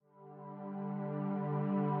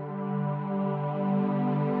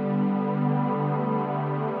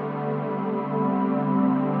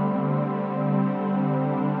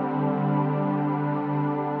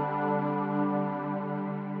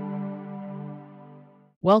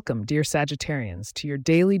Welcome, dear Sagittarians, to your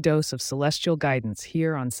daily dose of celestial guidance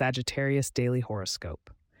here on Sagittarius Daily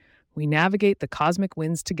Horoscope. We navigate the cosmic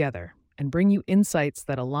winds together and bring you insights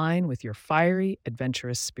that align with your fiery,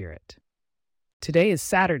 adventurous spirit. Today is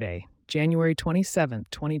Saturday, January 27th,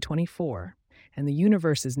 2024, and the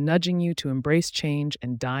universe is nudging you to embrace change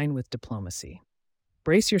and dine with diplomacy.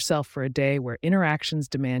 Brace yourself for a day where interactions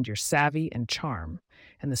demand your savvy and charm,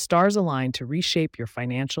 and the stars align to reshape your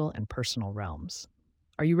financial and personal realms.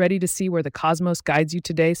 Are you ready to see where the cosmos guides you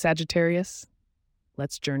today, Sagittarius?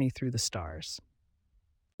 Let's journey through the stars.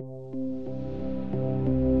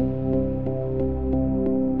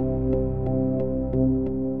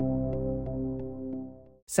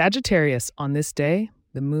 Sagittarius, on this day,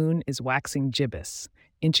 the moon is waxing gibbous,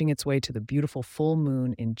 inching its way to the beautiful full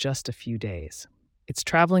moon in just a few days. It's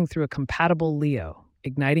traveling through a compatible Leo,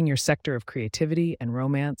 igniting your sector of creativity and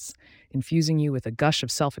romance, infusing you with a gush of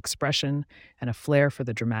self-expression and a flair for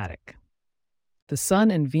the dramatic. The Sun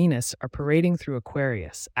and Venus are parading through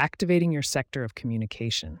Aquarius, activating your sector of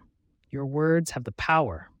communication. Your words have the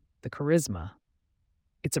power, the charisma.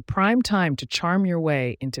 It's a prime time to charm your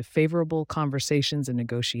way into favorable conversations and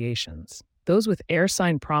negotiations. Those with air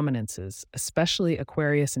sign prominences, especially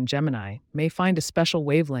Aquarius and Gemini, may find a special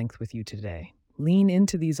wavelength with you today. Lean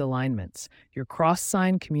into these alignments. Your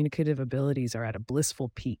cross-sign communicative abilities are at a blissful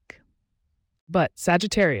peak. But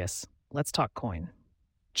Sagittarius, let's talk coin.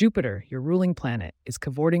 Jupiter, your ruling planet, is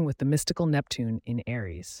cavorting with the mystical Neptune in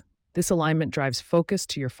Aries. This alignment drives focus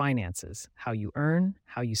to your finances, how you earn,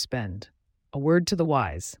 how you spend. A word to the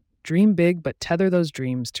wise: dream big, but tether those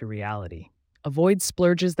dreams to reality. Avoid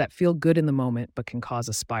splurges that feel good in the moment but can cause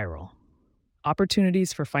a spiral.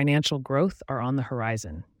 Opportunities for financial growth are on the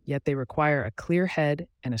horizon, yet they require a clear head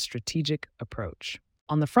and a strategic approach.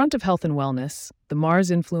 On the front of health and wellness, the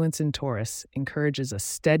Mars influence in Taurus encourages a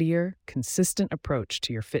steadier, consistent approach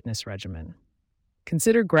to your fitness regimen.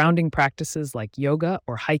 Consider grounding practices like yoga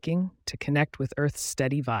or hiking to connect with Earth's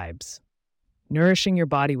steady vibes. Nourishing your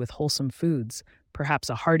body with wholesome foods, perhaps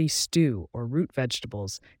a hearty stew or root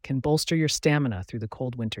vegetables, can bolster your stamina through the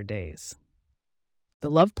cold winter days. The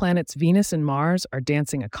love planets Venus and Mars are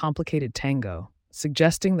dancing a complicated tango,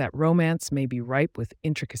 suggesting that romance may be ripe with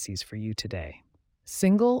intricacies for you today.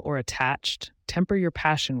 Single or attached, temper your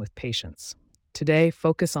passion with patience. Today,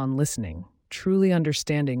 focus on listening, truly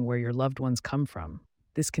understanding where your loved ones come from.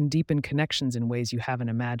 This can deepen connections in ways you haven't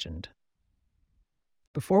imagined.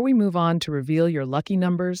 Before we move on to reveal your lucky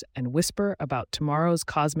numbers and whisper about tomorrow's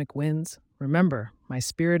cosmic winds, remember, my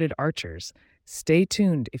spirited archers, stay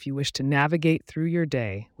tuned if you wish to navigate through your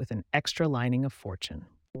day with an extra lining of fortune.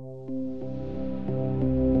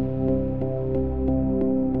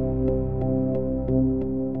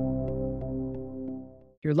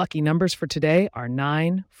 Your lucky numbers for today are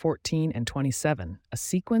 9, 14, and 27, a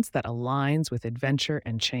sequence that aligns with adventure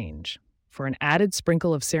and change. For an added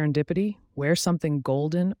sprinkle of serendipity, wear something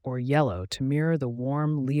golden or yellow to mirror the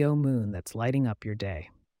warm Leo moon that's lighting up your day.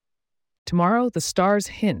 Tomorrow, the stars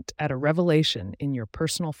hint at a revelation in your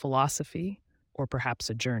personal philosophy or perhaps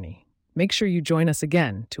a journey. Make sure you join us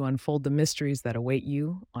again to unfold the mysteries that await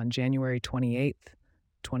you on January 28th,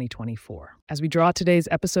 2024. As we draw today's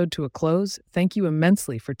episode to a close, thank you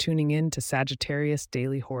immensely for tuning in to Sagittarius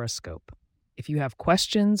Daily Horoscope. If you have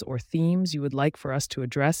questions or themes you would like for us to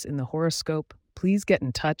address in the horoscope, please get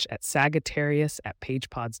in touch at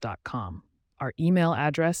sagittarius@pagepods.com. Our email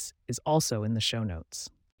address is also in the show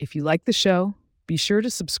notes. If you like the show, be sure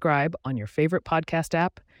to subscribe on your favorite podcast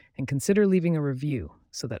app and consider leaving a review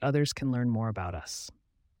so that others can learn more about us.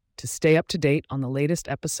 To stay up to date on the latest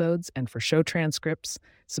episodes and for show transcripts,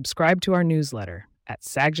 subscribe to our newsletter at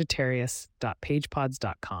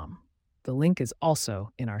sagittarius.pagepods.com. The link is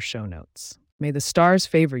also in our show notes. May the stars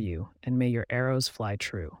favor you and may your arrows fly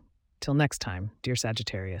true. Till next time, dear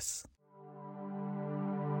Sagittarius.